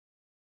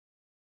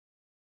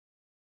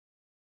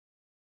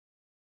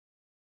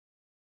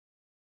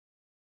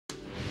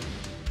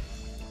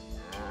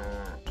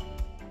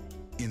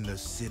In the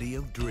city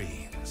of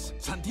dreams,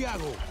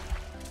 Santiago,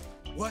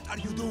 what are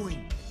you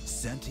doing?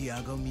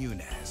 Santiago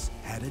Munez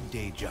had a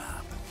day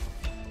job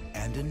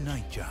and a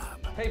night job.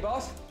 Hey,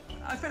 boss.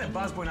 I've been a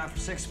busboy now for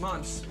 6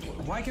 months.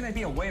 Why can't I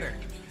be a waiter?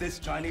 This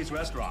Chinese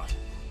restaurant.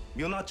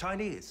 You're not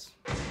Chinese.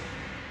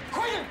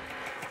 Quiet!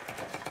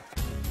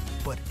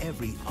 But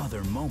every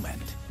other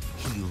moment,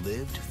 he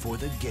lived for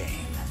the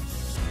game.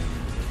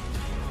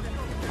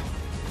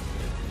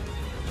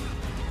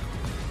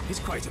 He's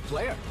quite a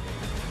player.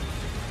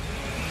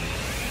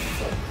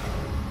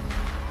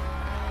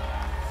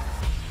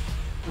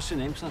 What's your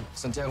name, son?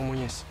 Santiago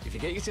Munez. If you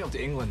get yourself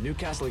to England,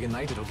 Newcastle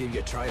United will give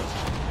you a trial.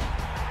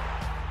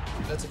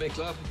 That's a big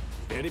club.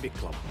 Very big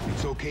club.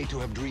 It's okay to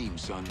have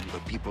dreams, son,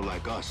 but people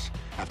like us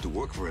have to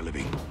work for a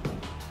living.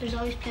 There's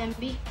always plan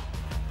B.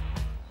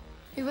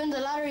 We win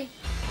the lottery.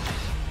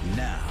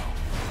 Now,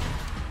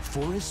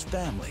 for his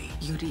family,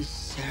 You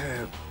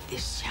deserve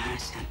this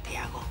chance,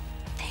 Santiago.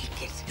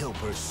 Take it. he'll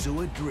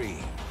pursue a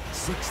dream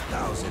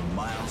 6,000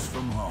 miles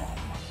from home.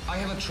 I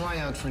have a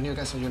tryout for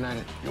Newcastle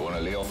United. You want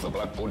to lay off the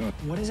black pudding?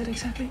 What is it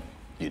exactly?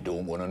 You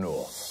don't want to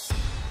know.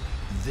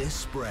 This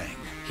spring,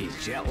 He's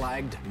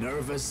jet-lagged,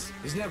 nervous.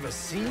 He's never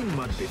seen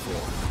mud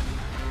before.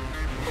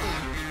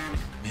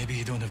 Maybe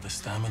you don't have the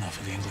stamina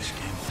for the English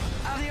game.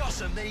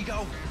 Adios, and there you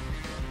go.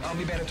 I'll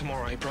be better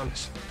tomorrow, I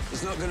promise.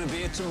 It's not going to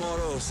be a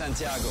tomorrow,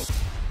 Santiago.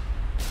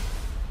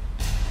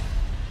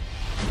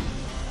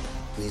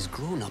 He's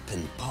grown up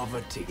in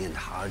poverty and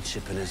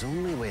hardship, and his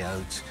only way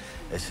out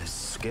is his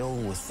skill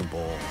with the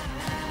ball.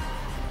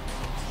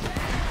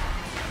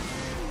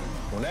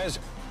 Munez,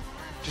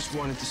 Just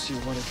wanted to see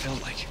what it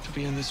felt like to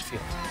be on this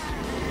field.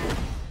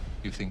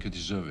 you think you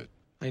deserve it?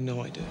 I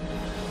know I do.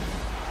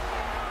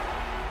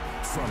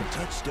 from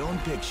Touchstone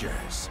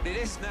Pictures, It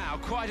is now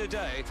quite a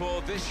day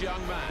for this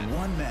young man.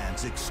 one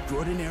man's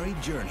extraordinary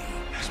journey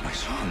That's my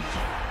son.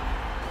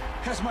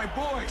 That's my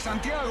boy,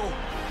 Santiago.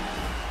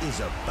 is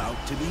about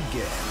to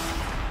begin.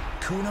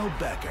 Kuno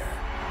Becker.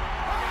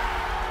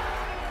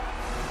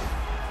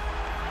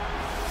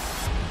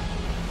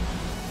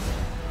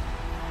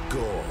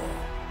 Goal.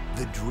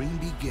 The dream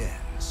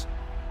begins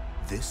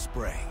this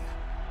spring.